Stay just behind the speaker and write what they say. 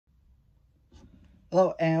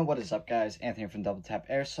Hello and what is up guys, Anthony from Double Tap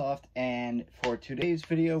Airsoft, and for today's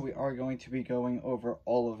video we are going to be going over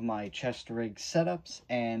all of my chest rig setups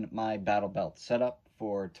and my battle belt setup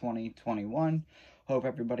for 2021. Hope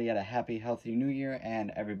everybody had a happy, healthy new year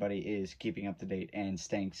and everybody is keeping up to date and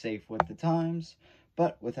staying safe with the times.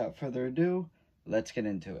 But without further ado, let's get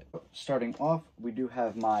into it. Starting off, we do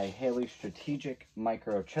have my Haley Strategic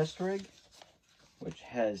Micro Chest Rig, which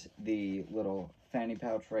has the little fanny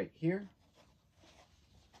pouch right here.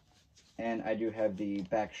 And I do have the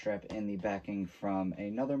back strap and the backing from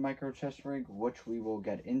another micro chest rig, which we will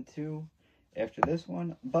get into after this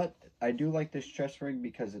one. But I do like this chest rig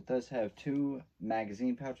because it does have 2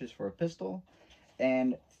 magazine pouches for a pistol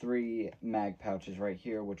and 3 mag pouches right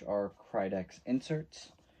here, which are Krydex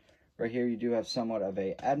inserts. Right here you do have somewhat of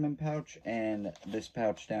a admin pouch, and this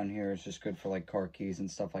pouch down here is just good for like car keys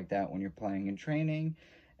and stuff like that when you're playing and training.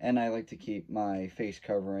 And I like to keep my face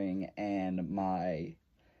covering and my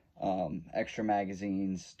extra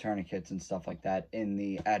magazines, tourniquets, and stuff like that in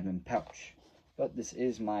the admin pouch. But this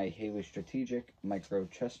is my Haley Strategic Micro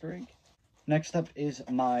Chest Rig. Next up is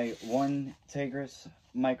my OneTigris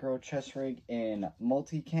Micro Chest Rig in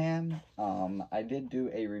multicam. I did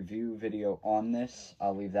do a review video on this.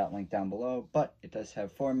 I'll leave that link down below. But it does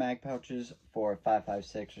have 4 mag pouches for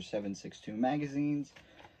 5.56 or 7.62 magazines,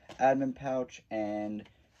 admin pouch, and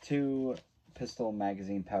 2 pistol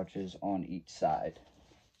magazine pouches on each side.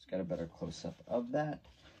 Got a better close-up of that.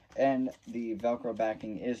 And the Velcro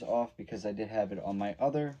backing is off because I did have it on my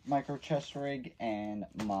other micro chest rig and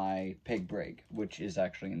my pig brig, which is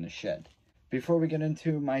actually in the shed. Before we get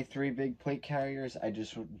into my 3 big plate carriers, I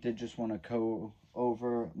just want to go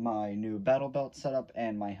over my new battle belt setup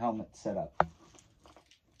and my helmet setup.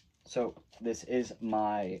 So this is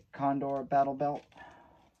my Condor battle belt,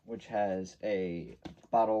 which has a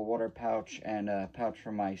bottle water pouch and a pouch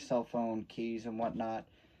for my cell phone, keys, and whatnot.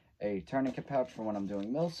 A tourniquet pouch for when I'm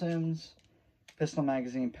doing milsims, pistol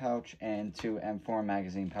magazine pouch, and 2 M4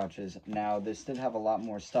 magazine pouches. Now, this did have a lot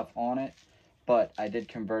more stuff on it, but I did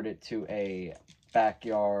convert it to a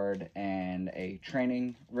backyard and a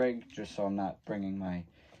training rig, just so I'm not bringing my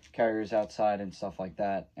carriers outside and stuff like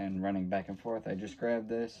that and running back and forth. I just grabbed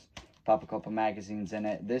this, pop a couple magazines in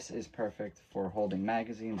it. This is perfect for holding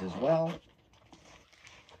magazines as well,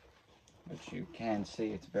 which you can see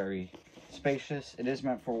it's very spacious. It is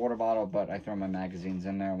meant for a water bottle, but I throw my magazines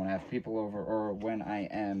in there when I have people over or when I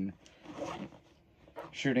am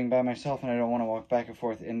shooting by myself and I don't want to walk back and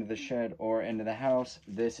forth into the shed or into the house.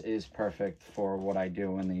 This is perfect for what I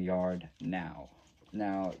do in the yard now.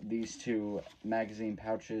 Now, these 2 magazine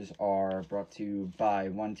pouches are brought to you by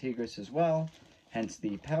OneTigris as well, hence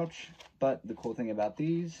the pouch. But the cool thing about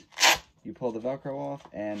these, you pull the Velcro off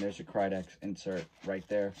and there's a Krydex insert right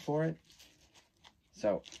there for it.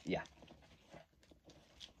 So, yeah.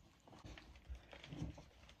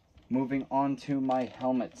 Moving on to my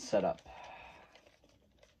helmet setup.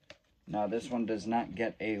 Now, this one does not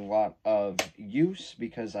get a lot of use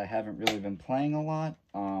because I haven't really been playing a lot.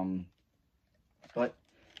 But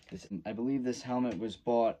I believe this helmet was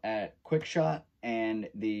bought at Quick Shot, and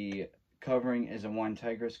the covering is a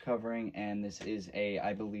OneTigris covering, and this is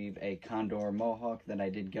I believe a Condor Mohawk that I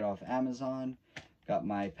did get off Amazon. Got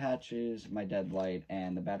my patches, my deadlight,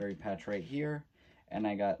 and the battery patch right here, and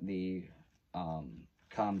I got the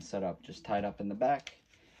comm setup just tied up in the back,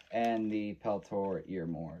 and the Peltor ear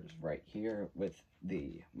mores right here with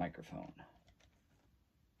the microphone.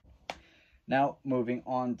 Now, moving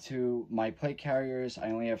on to my plate carriers,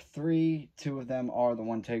 I only have 3. 2 of them are the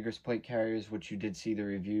OneTigris plate carriers, which you did see the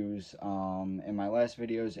reviews in my last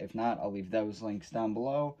videos. If not, I'll leave those links down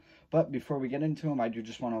below. But before we get into them, I do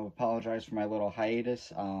just want to apologize for my little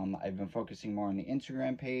hiatus. I've been focusing more on the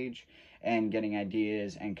Instagram page and getting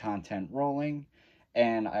ideas and content rolling.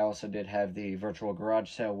 And I also did have the virtual garage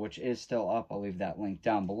sale, which is still up. I'll leave that link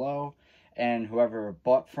down below. And whoever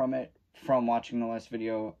bought from it, from watching the last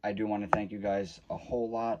video, I do want to thank you guys a whole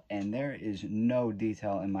lot. And there is no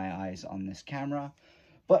detail in my eyes on this camera.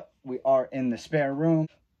 But we are in the spare room.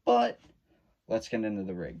 But let's get into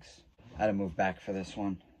the rigs. I had to move back for this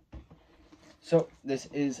one. So this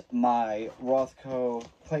is my Rothco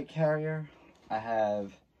plate carrier. I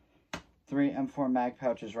have 3 M4 mag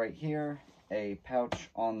pouches right here, a pouch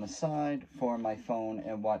on the side for my phone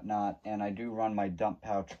and whatnot, and I do run my dump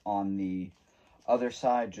pouch on the other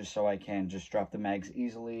side just so I can just drop the mags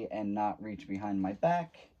easily and not reach behind my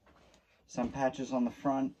back. Some patches on the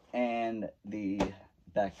front and the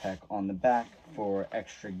backpack on the back for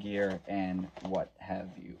extra gear and what have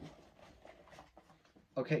you.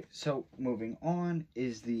 Okay, so moving on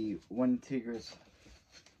is the OneTigris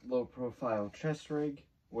low profile chest rig.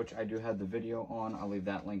 which I do have the video on. I'll leave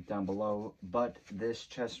that link down below. But this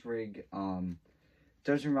chest rig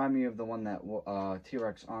does remind me of the one that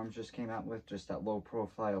T-Rex Arms just came out with. Just that low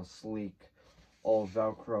profile, sleek, all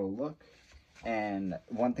Velcro look. And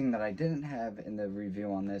one thing that I didn't have in the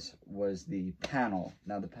review on this was the panel.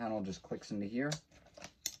 Now the panel just clicks into here,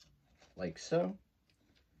 like so.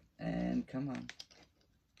 And come on.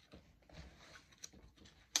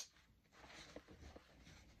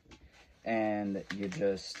 And you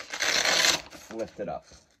just lift it up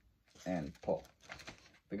and pull.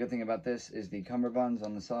 The good thing about this is the cummerbunds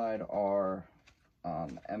on the side are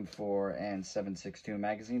M4 and 7.62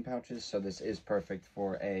 magazine pouches, so this is perfect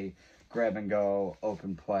for a grab and go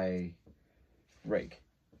open play rig.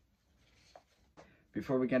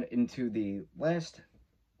 Before we get into the last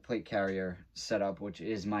plate carrier setup, which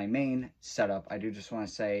is my main setup, I do just want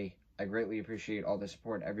to say I greatly appreciate all the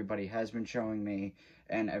support everybody has been showing me,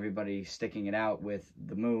 and everybody sticking it out with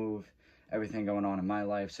the move, everything going on in my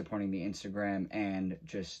life, supporting the Instagram, and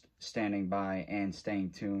just standing by and staying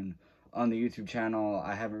tuned on the YouTube channel.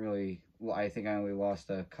 I haven't really, I think I only lost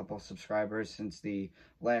a couple subscribers since the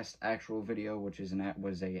last actual video, which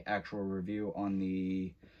was a actual review on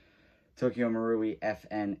the Tokyo Marui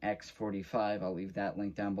FNX45. I'll leave that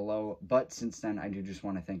link down below. But since then, I do just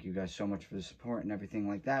want to thank you guys so much for the support and everything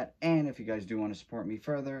like that. And if you guys do want to support me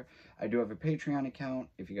further, I do have a Patreon account.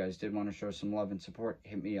 If you guys did want to show some love and support,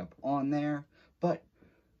 hit me up on there. But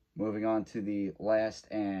moving on to the last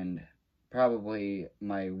and probably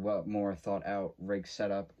my more thought out rig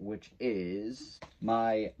setup, which is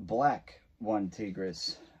my black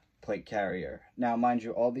OneTigris plate carrier. Now, mind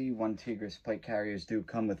you, all the OneTigris plate carriers do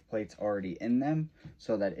come with plates already in them,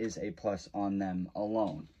 so that is a plus on them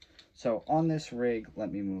alone. So on this rig,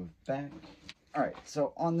 let me move back. All right,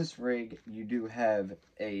 so on this rig, you do have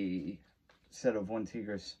a set of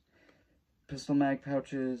OneTigris pistol mag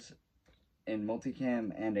pouches in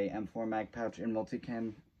multicam and a M4 mag pouch in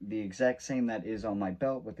multicam, the exact same that is on my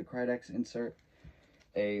belt with the Krydex insert,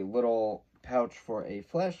 a little pouch for a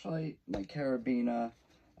flashlight, my carabiner.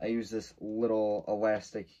 I use this little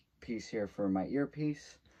elastic piece here for my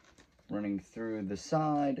earpiece, running through the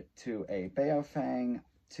side to a Baofeng,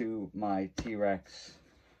 to my T-Rex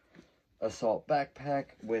assault backpack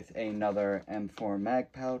with another M4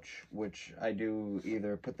 mag pouch, which I do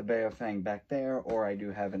either put the Baofeng back there or I do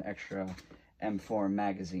have an extra M4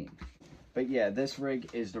 magazine. But yeah, this rig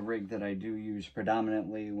is the rig that I do use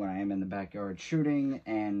predominantly when I am in the backyard shooting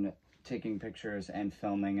and taking pictures and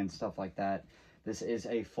filming and stuff like that. This is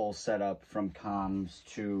a full setup from comms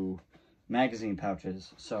to magazine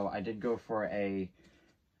pouches. So I did go for a,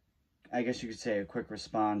 I guess you could say, a quick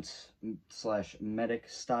response / medic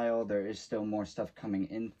style. There is still more stuff coming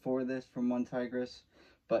in for this from OneTigris.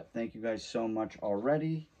 But thank you guys so much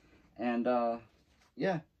already. And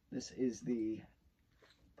yeah, this is the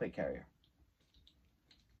plate carrier.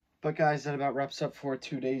 But guys, that about wraps up for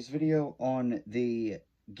today's video on the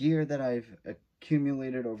gear that I've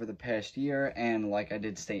accumulated over the past year. And like I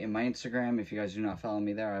did state in my Instagram, if you guys do not follow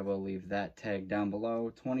me there, I will leave that tag down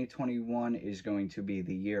below. 2021 is going to be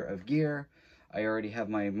the year of gear. I already have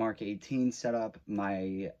my Mark 18 set up,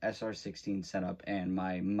 my SR16 setup, and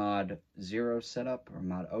my Mod 0 setup, or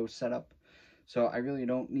Mod O setup. So I really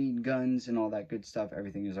don't need guns and all that good stuff.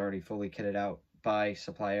 Everything is already fully kitted out by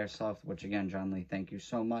Supply Airsoft, which again, John Lee, thank you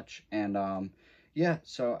so much. And yeah,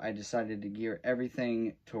 so I decided to gear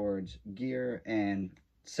everything towards gear and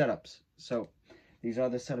setups. So these are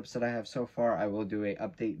the setups that I have so far. I will do a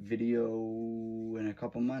update video in a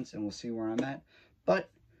couple months and we'll see where I'm at. But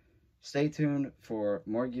stay tuned for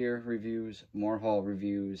more gear reviews, more haul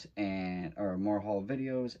reviews, and more haul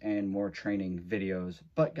videos and more training videos.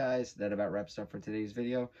 But guys, that about wraps up for today's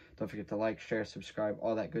video. Don't forget to like, share, subscribe,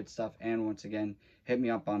 all that good stuff. And once again, hit me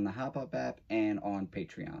up on the Hop Up app and on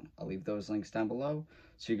Patreon. I'll leave those links down below.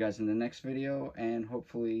 See you guys in the next video, and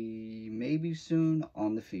hopefully maybe soon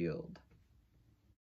on the field.